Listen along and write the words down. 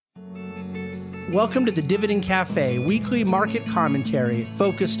Welcome to the Dividend Cafe, weekly market commentary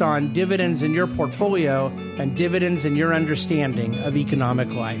focused on dividends in your portfolio and dividends in your understanding of economic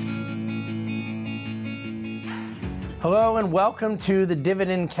life. Hello and welcome to the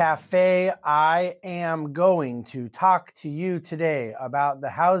Dividend Cafe. I am going to talk to you today about the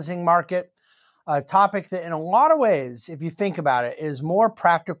housing market, a topic that in a lot of ways, if you think about it, is more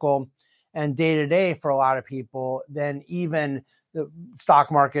practical and day-to-day for a lot of people than even the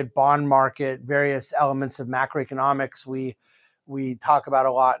stock market, bond market, various elements of macroeconomics we talk about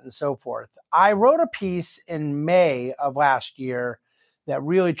a lot and so forth. I wrote a piece in May of last year that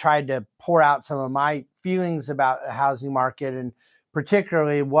really tried to pour out some of my feelings about the housing market and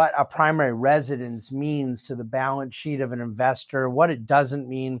particularly what a primary residence means to the balance sheet of an investor, what it doesn't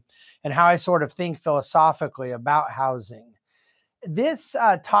mean, and how I sort of think philosophically about housing. This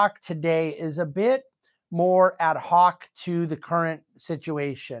talk today is a bit more ad hoc to the current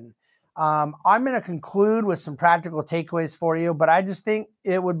situation. I'm going to conclude with some practical takeaways for you, but I just think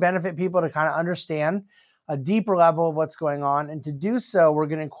it would benefit people to kind of understand a deeper level of what's going on. And to do so, we're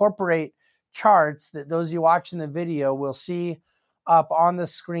going to incorporate charts that those of you watching the video will see up on the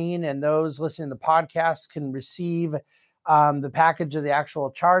screen, and those listening to the podcast can receive the package of the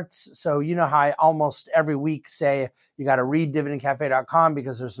actual charts. So you know how I almost every week say you got to read dividendcafe.com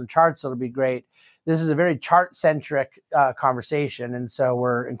because there's some charts that'll be great. This is a very chart-centric conversation, and so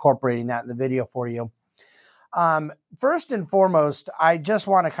we're incorporating that in the video for you. First and foremost, I just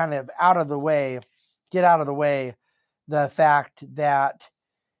want to kind of get out of the way the fact that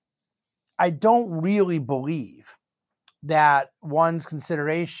I don't really believe that one's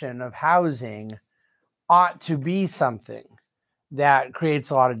consideration of housing ought to be something that creates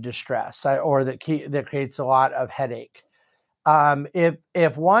a lot of distress or that creates a lot of headache.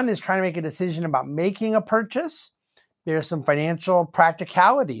 If one is trying to make a decision about making a purchase, there's some financial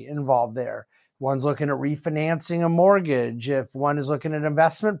practicality involved there. One's looking at refinancing a mortgage. If one is looking at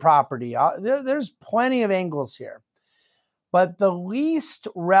investment property, there's plenty of angles here. But the least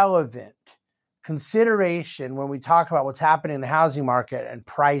relevant consideration when we talk about what's happening in the housing market and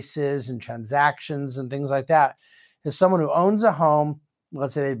prices and transactions and things like that is someone who owns a home.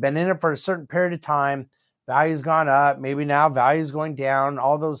 Let's say they've been in it for a certain period of time. Value's gone up, maybe now value's going down,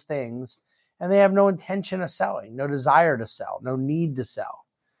 all those things. And they have no intention of selling, no desire to sell, no need to sell.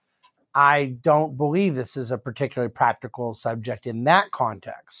 I don't believe this is a particularly practical subject in that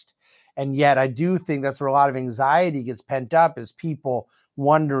context. And yet I do think that's where a lot of anxiety gets pent up, is people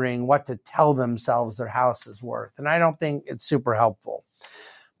wondering what to tell themselves their house is worth. And I don't think it's super helpful.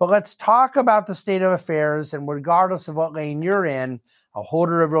 But let's talk about the state of affairs. And regardless of what lane you're in, a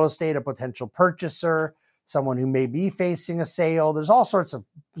holder of real estate, a potential purchaser, someone who may be facing a sale, there's all sorts of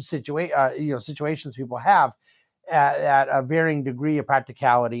situations people have at a varying degree of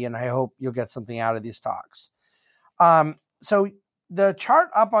practicality. And I hope you'll get something out of these talks. So the chart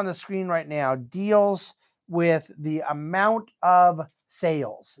up on the screen right now deals with the amount of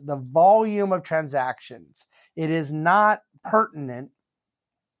sales, the volume of transactions. It is not pertinent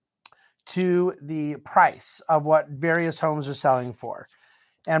to the price of what various homes are selling for.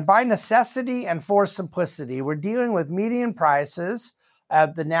 And by necessity and for simplicity, we're dealing with median prices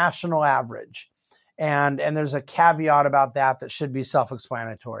at the national average. And there's a caveat about that should be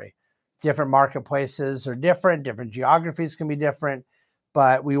self-explanatory. Different marketplaces are different geographies can be different,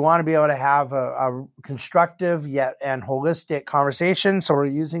 but we want to be able to have a constructive yet and holistic conversation. So we're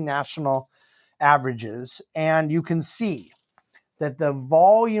using national averages. And you can see that the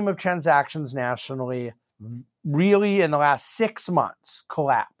volume of transactions nationally really in the last 6 months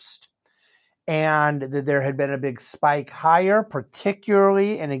collapsed, and that there had been a big spike higher,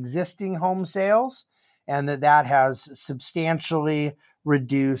 particularly in existing home sales, and that has substantially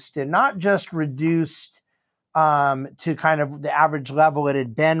reduced, and not just reduced to kind of the average level it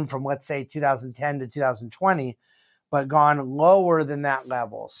had been from, let's say, 2010 to 2020, but gone lower than that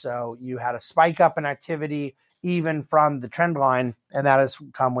level. So you had a spike up in activity even from the trend line, and that has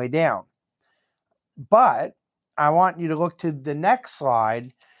come way down. But I want you to look to the next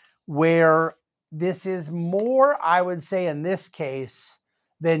slide, where this is more, I would say in this case,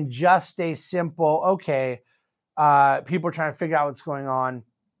 than just a simple, people are trying to figure out what's going on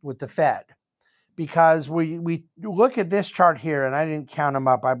with the Fed. Because we look at this chart here, and I didn't count them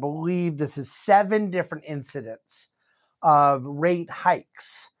up. I believe this is 7 different incidents of rate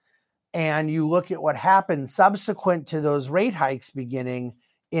hikes. And you look at what happened subsequent to those rate hikes beginning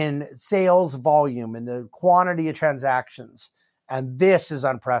in sales volume and the quantity of transactions. And this is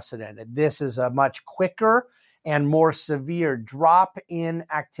unprecedented. This is a much quicker and more severe drop in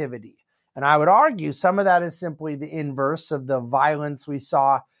activity. And I would argue some of that is simply the inverse of the violence we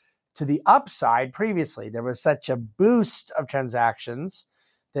saw to the upside previously. There was such a boost of transactions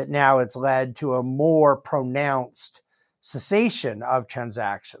that now it's led to a more pronounced cessation of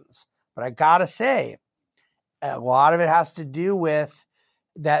transactions. But I gotta say, a lot of it has to do with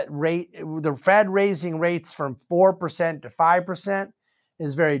that rate. The Fed raising rates from 4% to 5%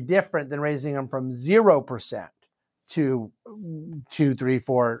 is very different than raising them from 0% to 2, 3,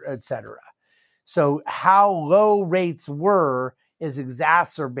 4, etc. So how low rates were is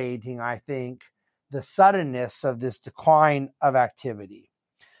exacerbating, I think, the suddenness of this decline of activity.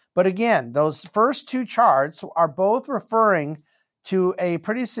 But again, those first two charts are both referring to a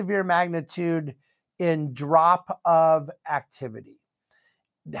pretty severe magnitude in drop of activity.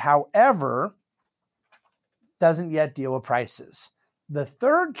 However, doesn't yet deal with prices. The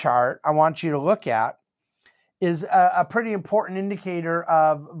third chart I want you to look at is a pretty important indicator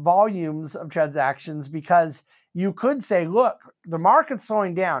of volumes of transactions, because you could say, look, the market's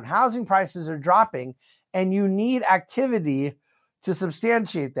slowing down, housing prices are dropping, and you need activity to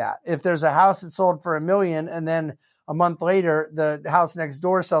substantiate that. If there's a house that sold for $1 million and then a month later the house next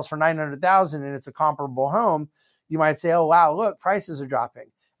door sells for $900,000 and it's a comparable home, you might say, oh, wow, look, prices are dropping.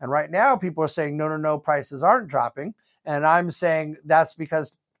 And right now people are saying, no, prices aren't dropping. And I'm saying that's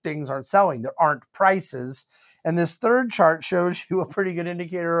because things aren't selling. There aren't prices. And this third chart shows you a pretty good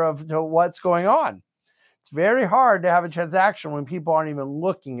indicator of what's going on. It's very hard to have a transaction when people aren't even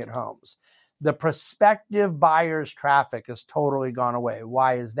looking at homes. The prospective buyers' traffic has totally gone away.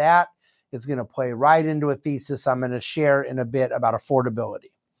 Why is that? It's going to play right into a thesis I'm going to share in a bit about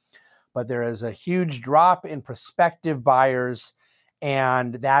affordability. But there is a huge drop in prospective buyers,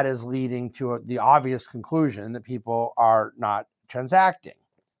 and that is leading to the obvious conclusion that people are not transacting.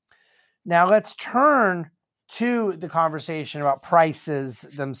 Now let's turn to the conversation about prices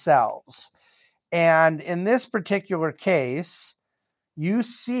themselves. And in this particular case, you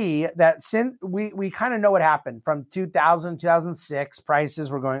see that since we kind of know what happened from 2000, 2006, prices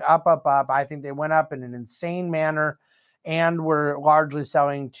were going up. I think they went up in an insane manner and were largely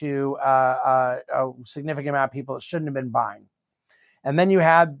selling to a significant amount of people that shouldn't have been buying. And then you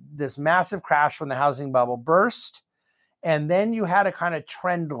had this massive crash when the housing bubble burst. And then you had a kind of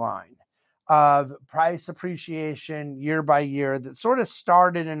trend line of price appreciation year by year that sort of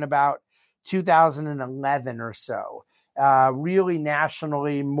started in about 2011 or so, really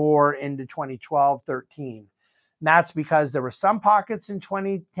nationally more into 2012, 13. And that's because there were some pockets in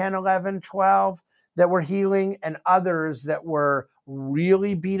 2010, 11, 12 that were healing, and others that were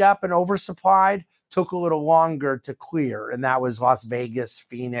really beat up and oversupplied took a little longer to clear. And that was Las Vegas,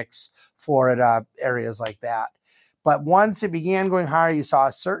 Phoenix, Florida, areas like that. But once it began going higher, you saw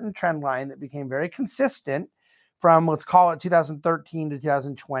a certain trend line that became very consistent from, let's call it 2013 to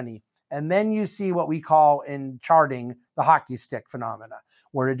 2020. And then you see what we call in charting the hockey stick phenomena,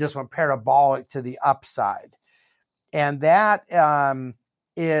 where it just went parabolic to the upside. And that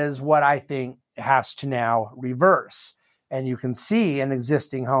is what I think has to now reverse. And you can see in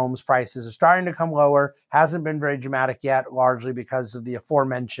existing homes, prices are starting to come lower. Hasn't been very dramatic yet, largely because of the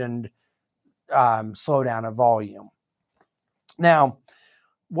aforementioned slowdown of volume. Now,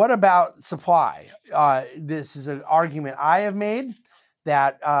 what about supply? This is an argument I have made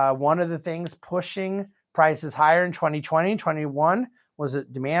that one of the things pushing prices higher in 2020 and 21 was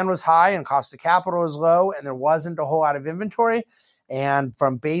that demand was high and cost of capital was low, and there wasn't a whole lot of inventory. And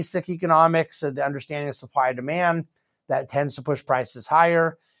from basic economics of the understanding of supply and demand, that tends to push prices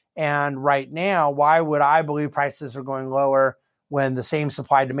higher. And right now, why would I believe prices are going lower when the same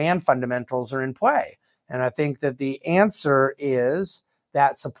supply-demand fundamentals are in play? And I think that the answer is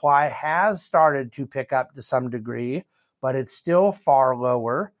that supply has started to pick up to some degree, but it's still far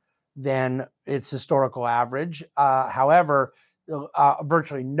lower than its historical average. However,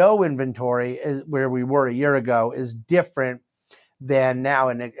 virtually no inventory is where we were a year ago is different than now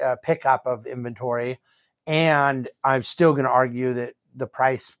in a pickup of inventory. And I'm still going to argue that the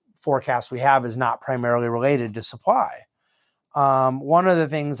price forecast we have is not primarily related to supply. One of the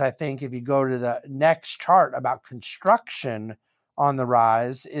things I think, if you go to the next chart about construction on the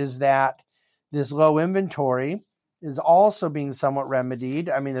rise, is that this low inventory is also being somewhat remedied.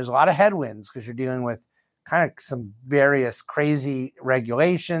 I mean, there's a lot of headwinds because you're dealing with kind of some various crazy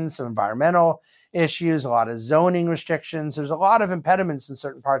regulations, some environmental issues, a lot of zoning restrictions. There's a lot of impediments in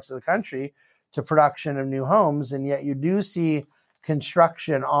certain parts of the country to production of new homes. And yet you do see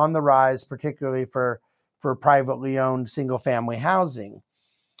construction on the rise, particularly for privately owned single family housing.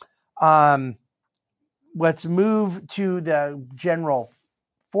 Let's move to the general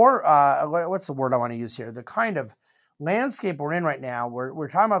what's the word I want to use here? The kind of landscape we're in right now. We're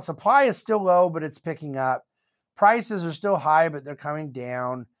talking about supply is still low, but it's picking up. Prices are still high, but they're coming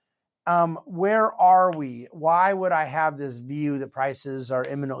down. where are we? Why would I have this view that prices are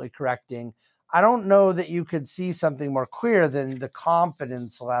imminently correcting? I don't know that you could see something more clear than the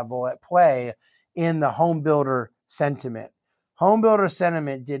confidence level at play in the home builder sentiment. Home builder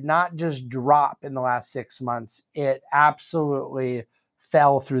sentiment did not just drop in the last 6 months. It absolutely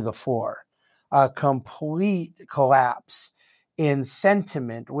fell through the floor. A complete collapse in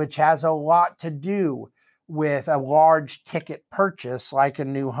sentiment, which has a lot to do with a large ticket purchase like a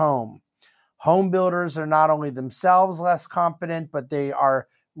new home. Home builders are not only themselves less confident, but they are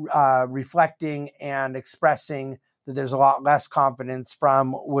reflecting and expressing that there's a lot less confidence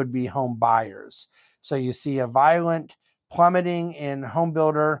from would-be home buyers. So you see a violent plummeting in home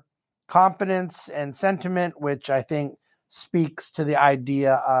builder confidence and sentiment, which I think speaks to the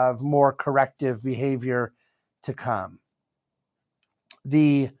idea of more corrective behavior to come.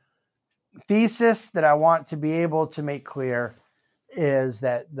 The thesis that I want to be able to make clear is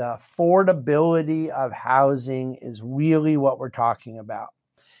that the affordability of housing is really what we're talking about.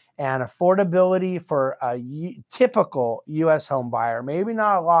 And affordability for a typical U.S. home buyer, maybe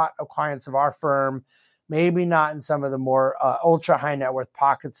not a lot of clients of our firm, maybe not in some of the more ultra high net worth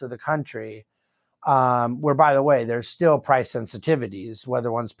pockets of the country, where, by the way, there's still price sensitivities,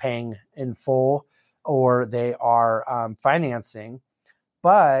 whether one's paying in full or they are financing.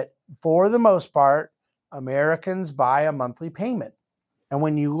 But for the most part, Americans buy a monthly payment. And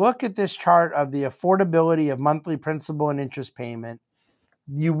when you look at this chart of the affordability of monthly principal and interest payment,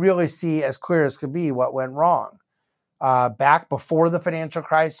 you really see as clear as could be what went wrong. Back before the financial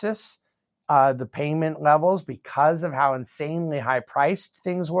crisis, the payment levels, because of how insanely high priced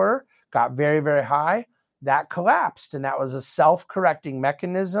things were, got very, very high. That collapsed, and that was a self-correcting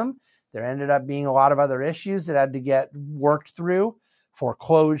mechanism. There ended up being a lot of other issues that had to get worked through: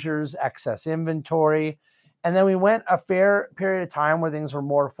 foreclosures, excess inventory. And then we went a fair period of time where things were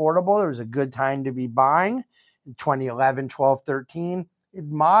more affordable. There was a good time to be buying in 2011, 12, 13. It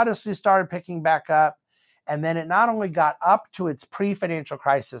modestly started picking back up. And then it not only got up to its pre-financial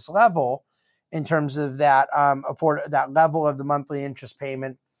crisis level in terms of that that level of the monthly interest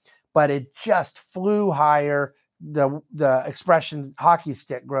payment, but it just flew higher. The expression hockey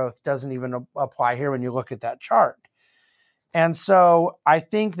stick growth doesn't even apply here when you look at that chart. And so I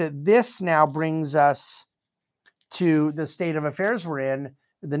think that this now brings us to the state of affairs we're in.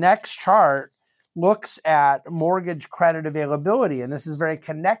 The next chart looks at mortgage credit availability, and this is very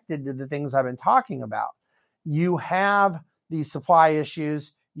connected to the things I've been talking about. You have these supply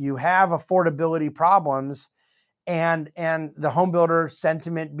issues, you have affordability problems, and the home builder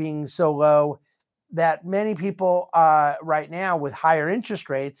sentiment being so low that many people right now with higher interest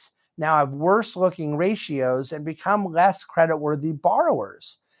rates now have worse looking ratios and become less creditworthy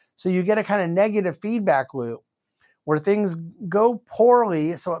borrowers. So you get a kind of negative feedback loop where things go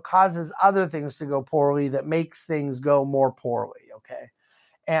poorly, so it causes other things to go poorly that makes things go more poorly, okay?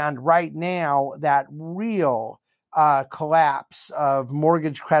 And right now, that real collapse of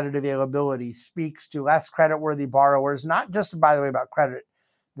mortgage credit availability speaks to less creditworthy borrowers, not just, by the way, about credit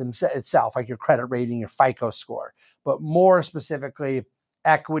itself, like your credit rating, your FICO score, but more specifically,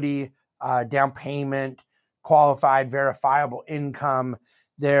 equity, down payment, qualified, verifiable income,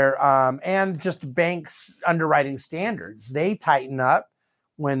 and just banks' underwriting standards. They tighten up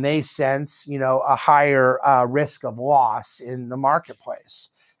when they sense, a higher risk of loss in the marketplace.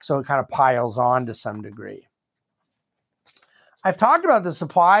 So it kind of piles on to some degree. I've talked about the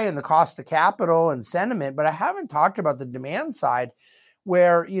supply and the cost of capital and sentiment, but I haven't talked about the demand side,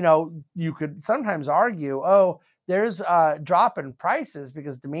 where, you could sometimes argue, there's a drop in prices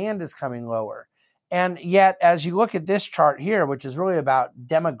because demand is coming lower. And yet, as you look at this chart here, which is really about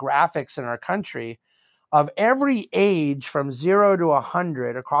demographics in our country, of every age from 0 to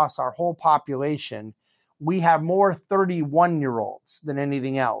 100 across our whole population, we have more 31-year-olds than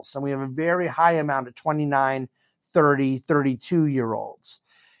anything else. And we have a very high amount of 29, 30, 32-year-olds.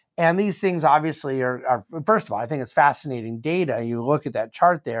 And these things obviously are, first of all, I think it's fascinating data. You look at that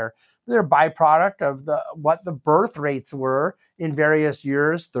chart there, they're a byproduct of what the birth rates were in various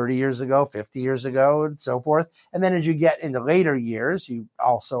years, 30 years ago, 50 years ago, and so forth. And then as you get into later years, you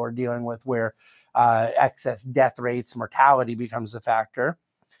also are dealing with where excess death rates, mortality becomes a factor.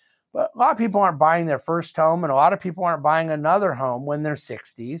 But a lot of people aren't buying their first home, and a lot of people aren't buying another home when they're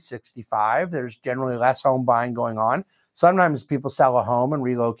 60, 65. There's generally less home buying going on. Sometimes people sell a home and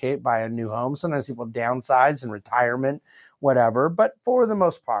relocate, buy a new home. Sometimes people downsize in retirement, whatever. But for the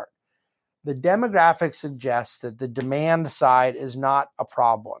most part, the demographics suggest that the demand side is not a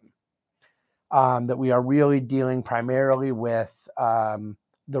problem, that we are really dealing primarily with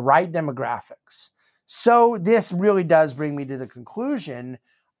the right demographics. So this really does bring me to the conclusion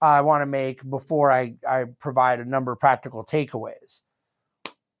I want to make before I provide a number of practical takeaways.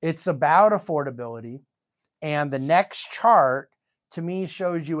 It's about affordability. And the next chart to me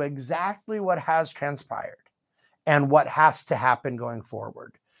shows you exactly what has transpired and what has to happen going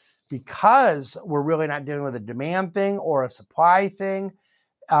forward. Because we're really not dealing with a demand thing or a supply thing.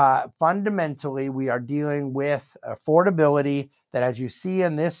 Fundamentally, we are dealing with affordability that, as you see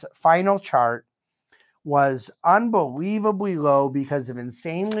in this final chart, was unbelievably low because of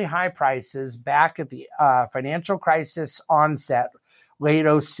insanely high prices back at the financial crisis onset, late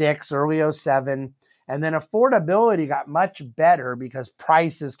 06, early 07. And then affordability got much better because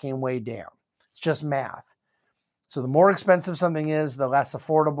prices came way down. It's just math. So the more expensive something is, the less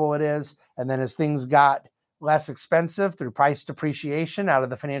affordable it is. And then as things got less expensive through price depreciation out of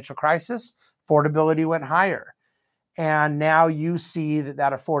the financial crisis, affordability went higher. And now you see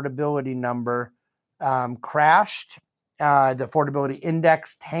that affordability number crashed. The affordability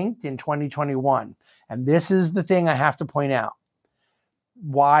index tanked in 2021. And this is the thing I have to point out,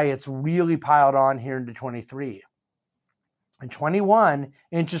 why it's really piled on here into 23. In 21,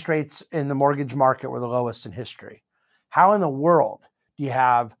 interest rates in the mortgage market were the lowest in history. How in the world do you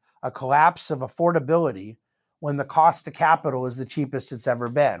have a collapse of affordability when the cost of capital is the cheapest it's ever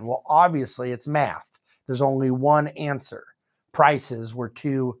been? Well, obviously it's math. There's only one answer. Prices were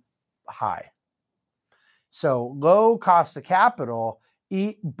too high. So low cost of capital,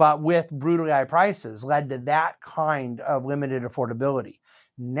 but with brutally high prices, led to that kind of limited affordability.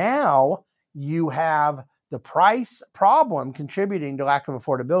 Now you have the price problem contributing to lack of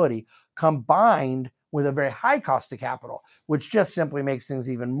affordability combined with a very high cost of capital, which just simply makes things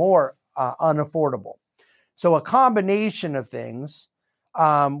even more unaffordable. So a combination of things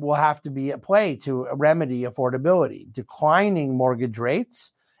will have to be at play to remedy affordability, declining mortgage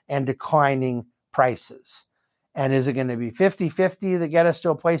rates and declining prices. And is it going to be 50-50 that get us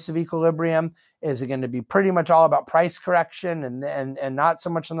to a place of equilibrium? Is it going to be pretty much all about price correction and not so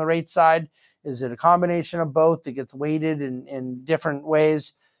much on the rate side? Is it a combination of both that gets weighted in different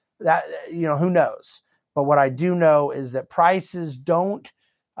ways? That, who knows? But what I do know is that prices don't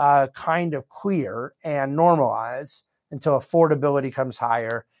kind of clear and normalize until affordability comes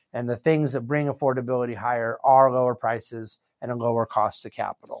higher. And the things that bring affordability higher are lower prices and a lower cost of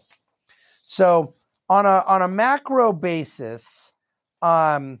capital. So on a macro basis,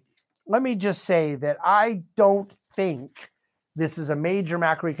 let me just say that I don't think this is a major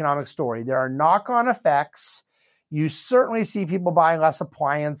macroeconomic story. There are knock-on effects. You certainly see people buying less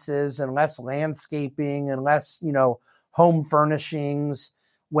appliances and less landscaping and less, home furnishings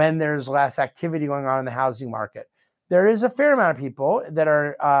when there's less activity going on in the housing market. There is a fair amount of people that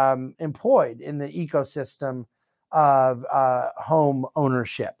are employed in the ecosystem of home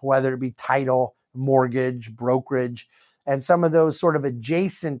ownership, whether it be title, mortgage, brokerage, and some of those sort of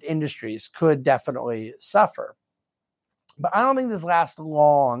adjacent industries could definitely suffer. But I don't think this lasts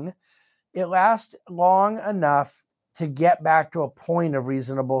long. It lasts long enough to get back to a point of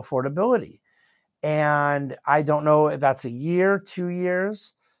reasonable affordability. And I don't know if that's a year, 2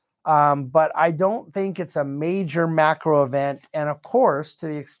 years, but I don't think it's a major macro event. And of course, to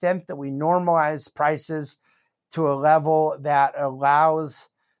the extent that we normalize prices to a level that allows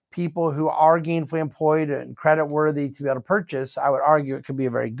people who are gainfully employed and credit worthy to be able to purchase, I would argue it could be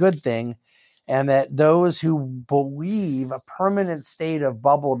a very good thing. And that those who believe a permanent state of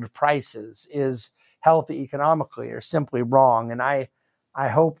bubbled prices is healthy economically are simply wrong. And I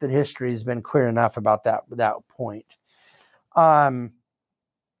hope that history has been clear enough about that point. I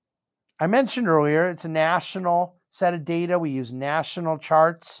mentioned earlier, it's a national set of data. We use national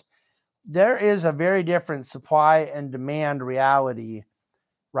charts. There is a very different supply and demand reality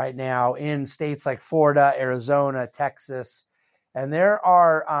right now in states like Florida, Arizona, Texas. And there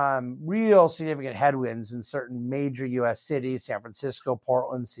are real significant headwinds in certain major U.S. cities, San Francisco,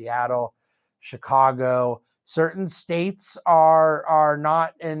 Portland, Seattle, Chicago. Certain states are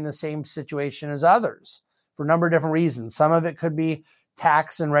not in the same situation as others for a number of different reasons. Some of it could be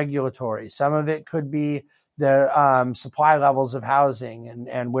tax and regulatory. Some of it could be the supply levels of housing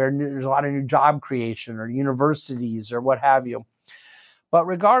and where there's a lot of new job creation or universities or what have you. But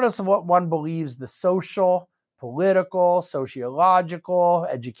regardless of what one believes, the social, political, sociological,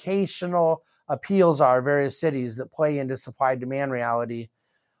 educational appeals are various cities that play into supply-demand reality,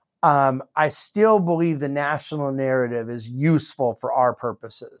 I still believe the national narrative is useful for our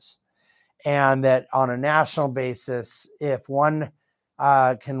purposes. And that on a national basis, if one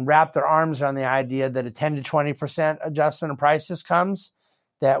can wrap their arms around the idea that a 10 to 20% adjustment in prices comes,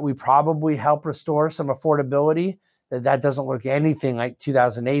 that we probably help restore some affordability, that doesn't look anything like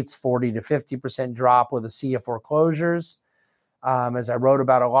 2008's 40 to 50% drop with a sea of foreclosures. As I wrote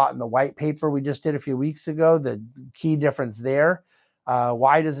about a lot in the white paper we just did a few weeks ago, the key difference there,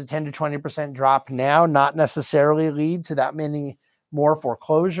 why does a 10 to 20% drop now not necessarily lead to that many more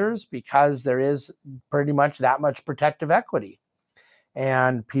foreclosures? Because there is pretty much that much protective equity.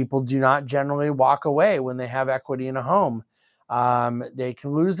 And people do not generally walk away when they have equity in a home. They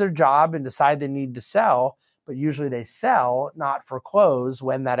can lose their job and decide they need to sell, but usually they sell, not foreclose,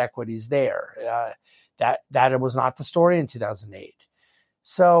 when that equity is there. That was not the story in 2008.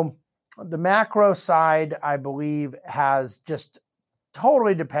 So the macro side, I believe, has just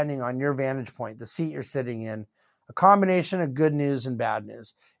totally depending on your vantage point, the seat you're sitting in, a combination of good news and bad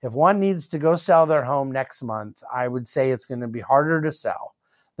news. If one needs to go sell their home next month, I would say it's going to be harder to sell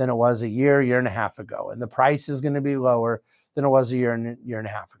than it was a year and a half ago. And the price is going to be lower than it was a year and a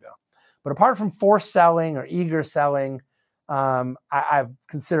half ago. But apart from forced selling or eager selling, I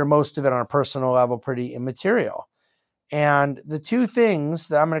consider most of it on a personal level pretty immaterial. And the two things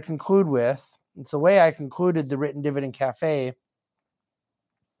that I'm going to conclude with, it's the way I concluded the Written Dividend Cafe.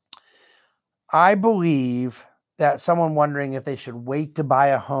 I believe that someone wondering if they should wait to buy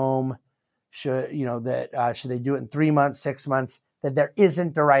a home, should they do it in 3 months, 6 months, that there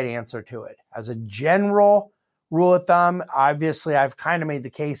isn't the right answer to it. As a general rule of thumb, obviously I've kind of made the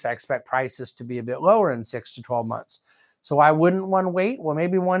case I expect prices to be a bit lower in 6 to 12 months. So why wouldn't one wait? Well,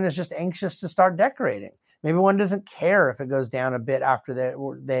 maybe one is just anxious to start decorating. Maybe one doesn't care if it goes down a bit after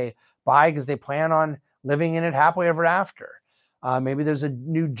they buy because they plan on living in it happily ever after. Maybe there's a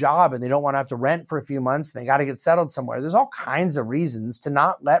new job and they don't want to have to rent for a few months and they got to get settled somewhere. There's all kinds of reasons to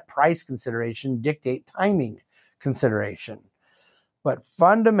not let price consideration dictate timing consideration. But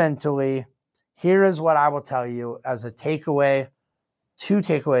fundamentally, here is what I will tell you as a takeaway, 2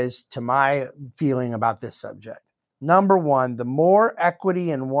 takeaways to my feeling about this subject. Number 1, the more equity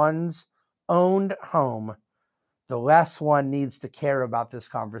in one's owned home, the less one needs to care about this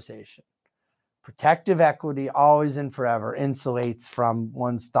conversation. Protective equity, always and forever, insulates from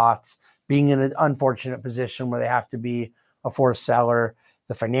one's thoughts being in an unfortunate position where they have to be a forced seller.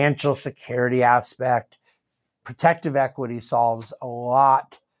 The financial security aspect, protective equity solves a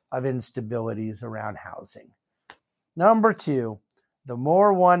lot of instabilities around housing. Number 2, the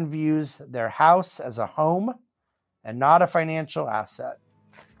more one views their house as a home and not a financial asset,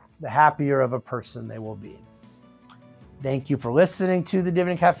 the happier of a person they will be. Thank you for listening to the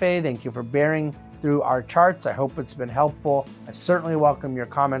Dividend Cafe. Thank you for bearing through our charts. I hope it's been helpful. I certainly welcome your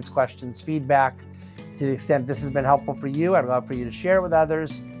comments, questions, feedback. To the extent this has been helpful for you, I'd love for you to share it with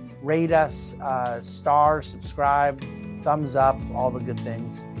others. Rate us, star, subscribe, thumbs up, all the good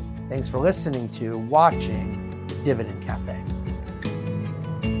things. Thanks for listening to, watching Dividend Cafe.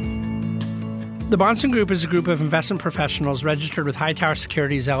 The Bahnsen Group is a group of investment professionals registered with Hightower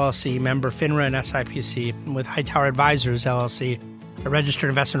Securities, LLC, member FINRA and SIPC, and with Hightower Advisors, LLC, a registered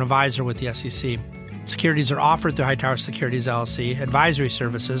investment advisor with the SEC. Securities are offered through Hightower Securities, LLC. Advisory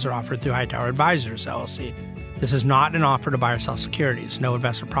services are offered through Hightower Advisors, LLC. This is not an offer to buy or sell securities. No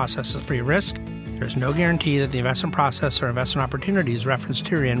investment process is free of risk. There is no guarantee that the investment process or investment opportunities referenced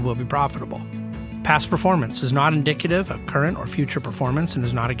herein will be profitable. Past performance is not indicative of current or future performance and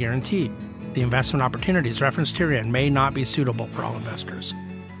is not a guarantee. The investment opportunities referenced herein may not be suitable for all investors.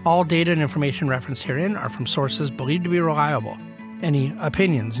 All data and information referenced herein are from sources believed to be reliable. Any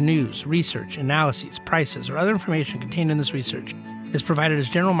opinions, news, research, analyses, prices, or other information contained in this research is provided as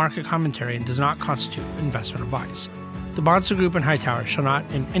general market commentary and does not constitute investment advice. The Bahnsen Group and Hightower shall not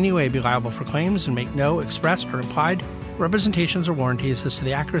in any way be liable for claims and make no expressed or implied representations or warranties as to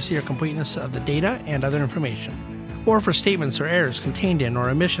the accuracy or completeness of the data and other information, or for statements or errors contained in or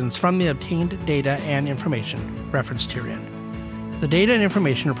omissions from the obtained data and information referenced herein. The data and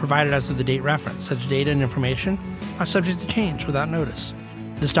information are provided as of the date referenced. Such data and information are subject to change without notice.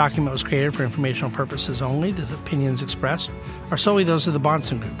 This document was created for informational purposes only. The opinions expressed are solely those of the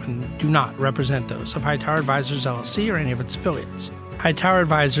Bahnsen Group and do not represent those of Hightower Advisors, LLC, or any of its affiliates. Hightower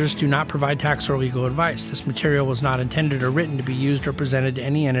Advisors do not provide tax or legal advice. This material was not intended or written to be used or presented to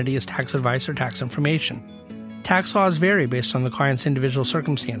any entity as tax advice or tax information. Tax laws vary based on the client's individual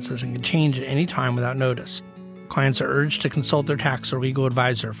circumstances and can change at any time without notice. Clients are urged to consult their tax or legal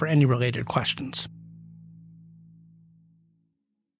advisor for any related questions.